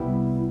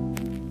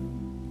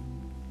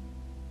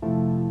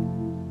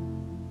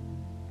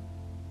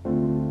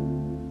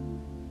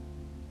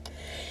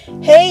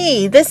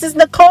Hey, this is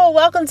Nicole.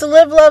 Welcome to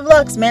Live, Love,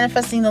 Lux,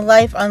 Manifesting the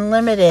Life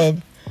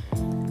Unlimited.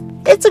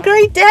 It's a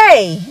great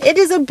day. It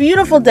is a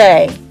beautiful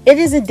day. It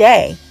is a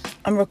day.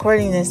 I'm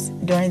recording this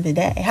during the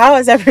day. How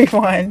is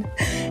everyone?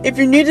 If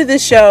you're new to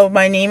this show,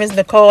 my name is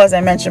Nicole, as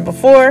I mentioned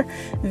before.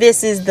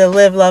 This is the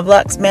Live, Love,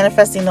 Lux,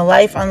 Manifesting the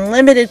Life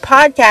Unlimited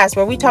podcast,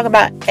 where we talk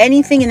about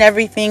anything and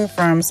everything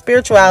from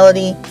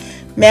spirituality,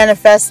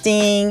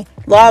 manifesting,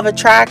 law of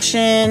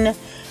attraction,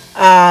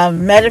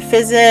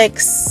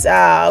 metaphysics,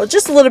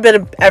 just a little bit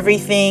of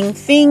everything,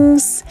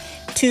 things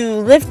to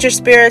lift your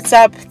spirits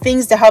up,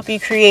 things to help you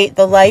create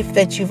the life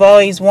that you've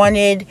always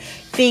wanted,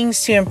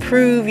 things to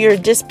improve your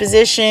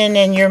disposition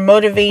and your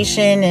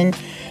motivation, and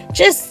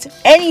just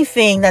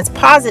anything that's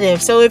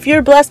positive. So if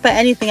you're blessed by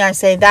anything I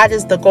say, that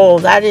is the goal.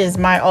 That is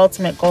my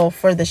ultimate goal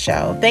for the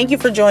show. Thank you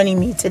for joining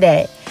me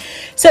today.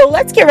 So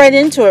let's get right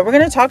into it. We're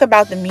going to talk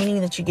about the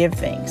meaning that you give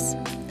things.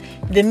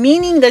 The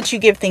meaning that you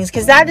give things,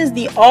 because that is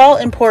the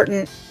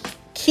all-important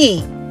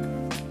key.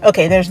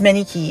 Okay, there's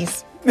many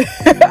keys.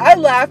 I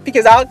laugh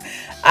because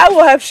I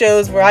will have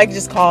shows where I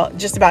just call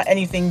just about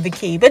anything the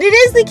key. But it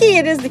is the key.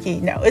 It is the key.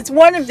 No, it's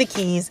one of the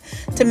keys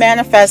to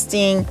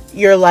manifesting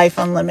your life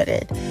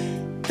unlimited.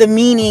 The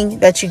meaning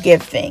that you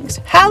give things.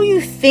 How you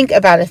think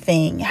about a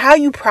thing. How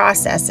you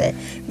process it.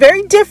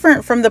 Very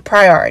different from the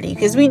priority,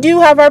 because we do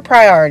have our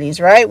priorities,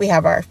 right? We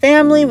have our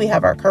family. We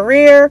have our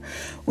career.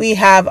 We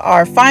have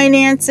our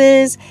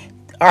finances,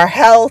 our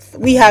health.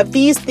 We have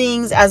these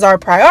things as our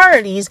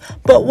priorities,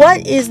 but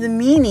what is the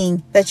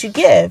meaning that you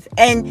give?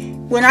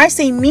 And when I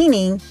say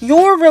meaning,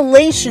 your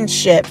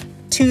relationship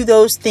to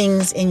those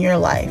things in your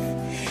life.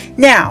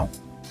 Now,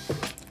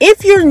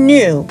 if you're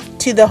new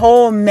to the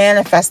whole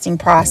manifesting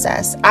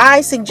process, I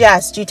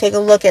suggest you take a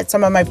look at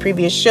some of my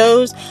previous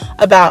shows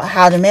about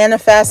how to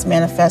manifest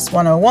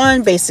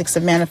 101, basics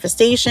of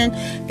manifestation.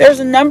 There's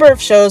a number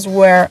of shows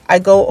where I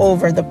go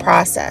over the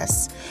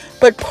process.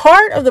 But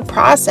part of the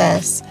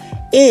process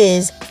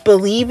is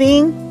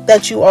believing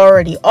that you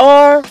already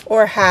are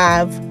or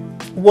have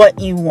what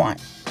you want.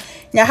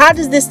 Now, how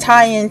does this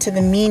tie into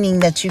the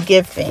meaning that you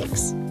give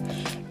things?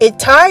 It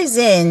ties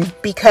in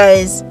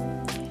because,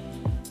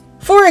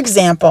 for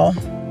example,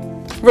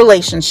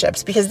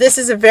 relationships, because this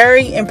is a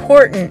very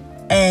important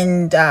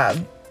and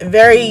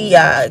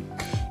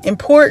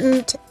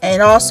important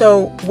and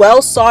also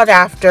well sought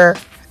after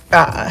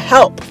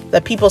help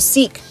that people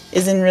seek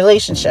is in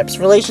relationships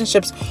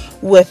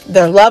with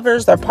their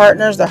lovers, their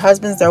partners, their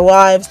husbands, their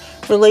wives,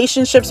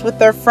 relationships with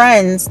their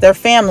friends, their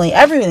family,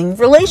 everything.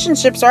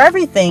 Relationships are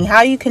everything,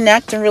 how you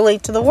connect and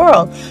relate to the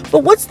world. But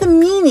what's the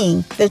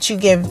meaning that you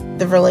give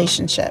the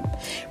relationship?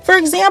 For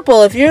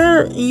example, if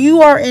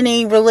you are in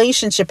a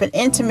relationship, an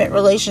intimate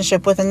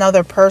relationship with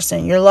another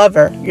person, your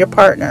lover, your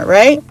partner,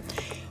 right?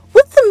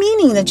 What's the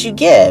meaning that you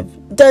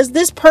give? Does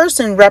this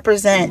person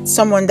represent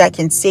someone that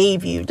can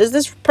save you? Does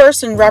this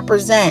person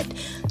represent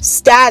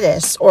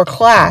status or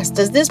class?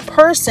 Does this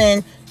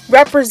person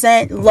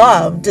represent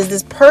love? Does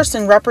this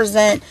person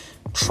represent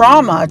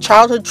trauma,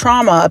 childhood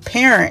trauma, a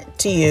parent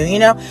to you? You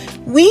know,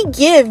 we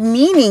give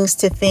meanings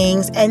to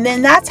things, and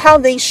then that's how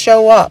they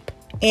show up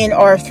in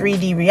our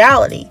 3D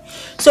reality.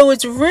 So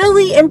it's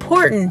really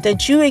important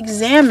that you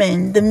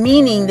examine the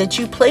meaning that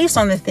you place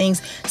on the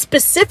things,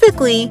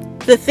 specifically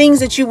the things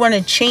that you want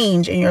to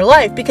change in your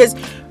life, because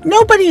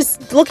nobody's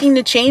looking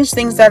to change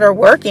things that are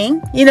working.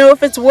 You know,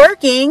 if it's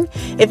working,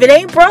 if it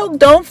ain't broke,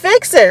 don't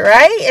fix it,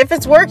 right? If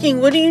it's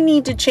working, what do you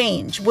need to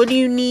change? What do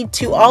you need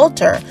to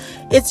alter?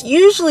 It's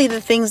usually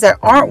the things that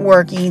aren't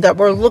working that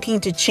we're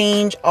looking to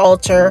change,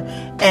 alter,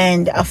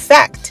 and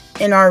affect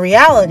in our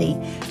reality.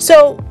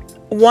 So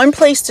one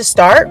place to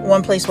start,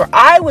 one place where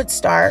I would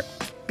start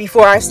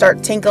before I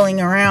start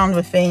tinkling around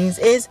with things,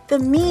 is the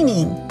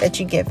meaning that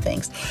you give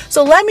things.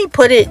 So let me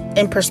put it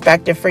in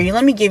perspective for you.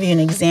 Let me give you an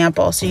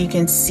example so you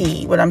can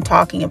see what I'm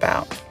talking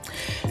about.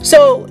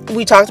 So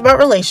we talked about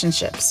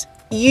relationships.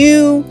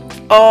 You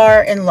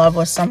are in love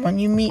with someone,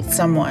 you meet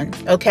someone,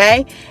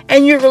 okay?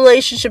 And your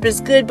relationship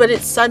is good, but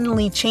it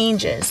suddenly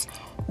changes.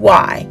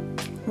 Why?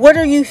 What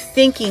are you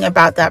thinking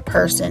about that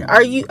person?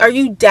 Are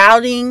you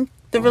doubting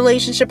the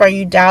relationship? Are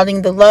you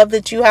doubting the love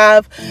that you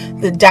have?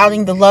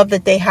 Doubting the love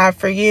that they have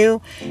for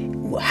you?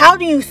 How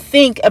do you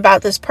think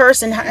about this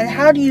person? And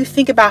how do you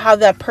think about how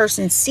that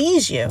person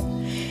sees you?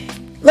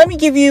 Let me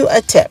give you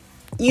a tip.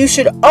 You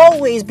should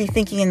always be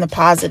thinking in the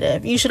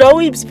positive. You should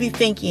always be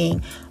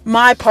thinking,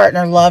 my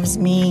partner loves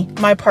me.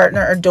 My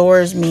partner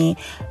adores me.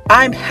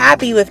 I'm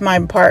happy with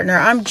my partner.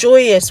 I'm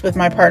joyous with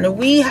my partner.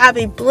 We have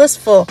a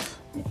blissful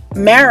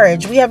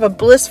marriage. We have a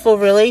blissful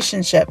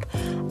relationship.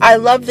 I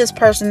love this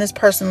person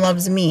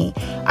loves me.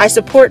 I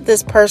support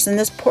this person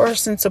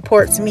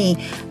supports me.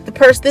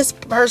 This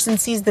person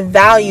sees the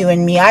value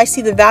in me. I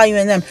see the value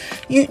in them.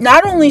 You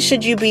not only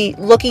should you be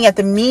looking at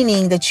the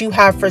meaning that you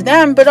have for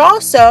them, but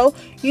also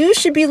you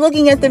should be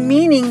looking at the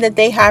meaning that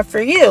they have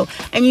for you.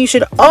 And you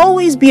should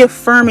always be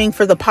affirming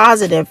for the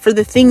positive, for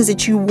the things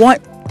that you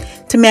want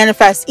to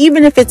manifest,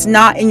 even if it's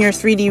not in your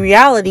 3D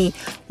reality.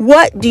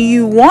 What do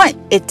you want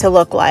it to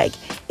look like?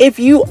 If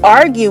you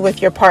argue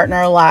with your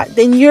partner a lot,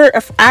 then your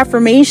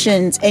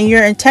affirmations and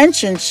your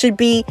intentions should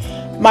be,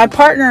 my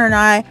partner and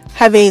I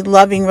have a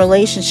loving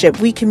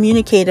relationship. We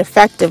communicate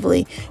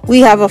effectively.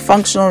 We have a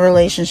functional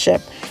relationship.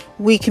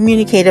 We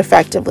communicate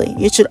effectively.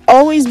 It should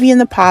always be in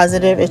the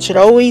positive. It should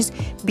always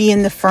be in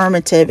the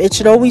affirmative. It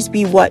should always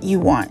be what you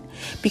want.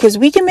 Because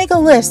we can make a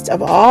list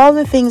of all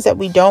the things that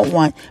we don't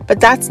want, but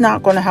that's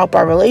not going to help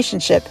our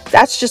relationship.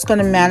 That's just going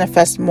to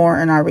manifest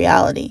more in our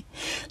reality.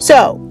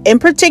 So, in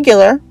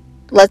particular,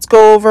 let's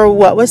go over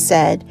what was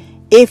said.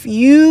 If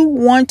you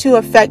want to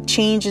affect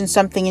change in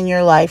something in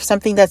your life,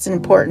 something that's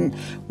important,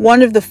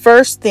 one of the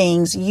first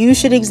things you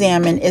should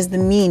examine is the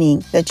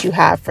meaning that you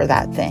have for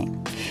that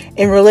thing.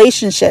 In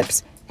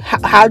relationships,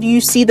 how do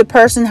you see the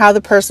person, how the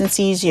person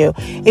sees you?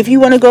 If you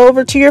want to go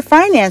over to your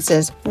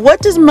finances, what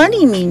does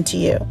money mean to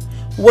you?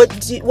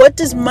 What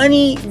does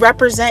money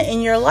represent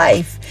in your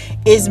life?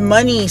 Is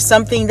money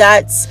something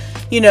that's,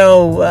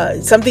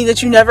 something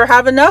that you never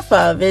have enough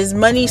of? Is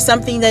money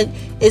something that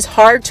is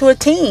hard to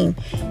attain?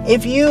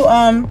 If you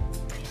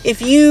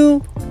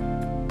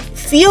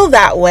feel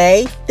that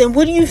way, then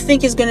what do you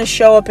think is going to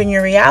show up in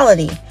your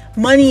reality?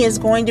 Money is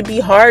going to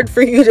be hard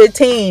for you to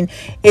attain.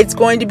 It's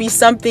going to be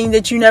something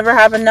that you never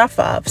have enough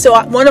of.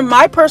 So one of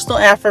my personal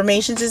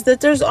affirmations is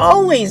that there's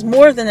always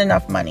more than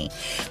enough money.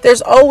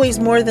 There's always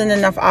more than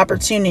enough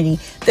opportunity.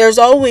 There's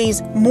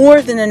always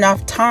more than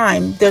enough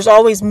time. There's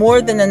always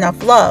more than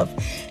enough love.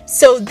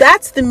 So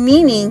that's the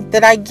meaning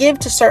that I give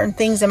to certain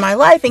things in my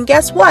life. And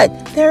guess what?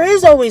 There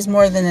is always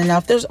more than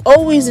enough. There's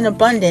always an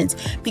abundance,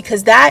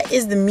 because that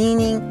is the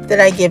meaning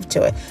that I give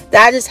to it.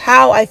 That is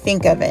how I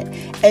think of it.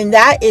 And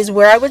that is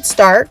where I would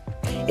start.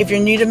 If you're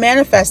new to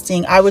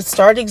manifesting, I would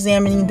start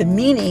examining the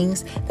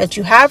meanings that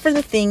you have for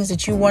the things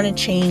that you want to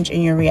change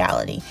in your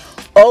reality.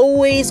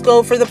 Always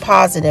go for the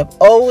positive.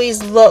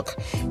 Always look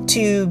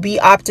to be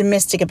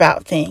optimistic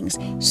about things.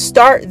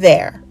 Start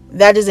there.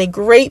 That is a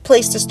great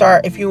place to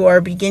start if you are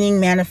a beginning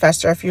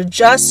manifestor. If you're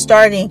just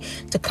starting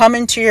to come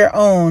into your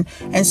own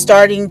and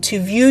starting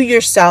to view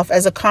yourself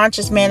as a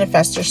conscious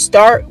manifestor,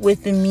 start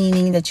with the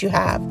meaning that you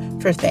have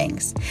for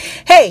things.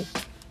 Hey,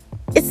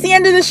 it's the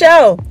end of the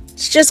show.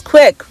 It's just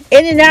quick,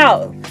 in and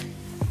out.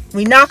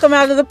 We knock them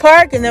out of the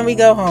park and then we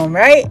go home,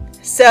 right?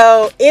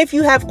 So if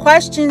you have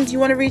questions, you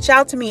want to reach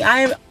out to me,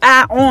 I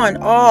am on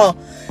all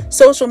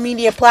social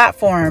media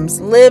platforms.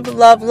 Live,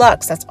 Love,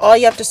 Lux. That's all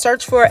you have to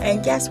search for.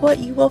 And guess what?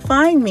 You will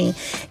find me.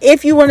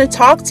 If you want to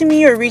talk to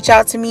me or reach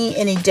out to me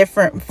in a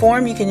different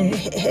form, you can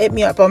hit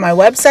me up on my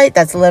website.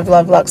 That's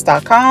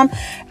livelovelux.com.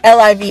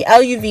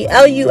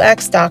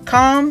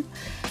 LIVLUVLUX.com.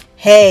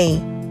 Hey,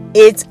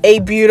 it's a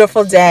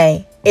beautiful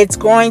day. It's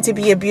going to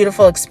be a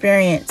beautiful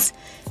experience.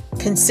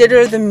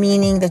 Consider the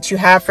meaning that you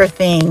have for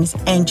things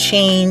and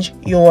change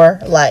your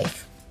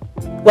life.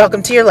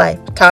 Welcome to your life.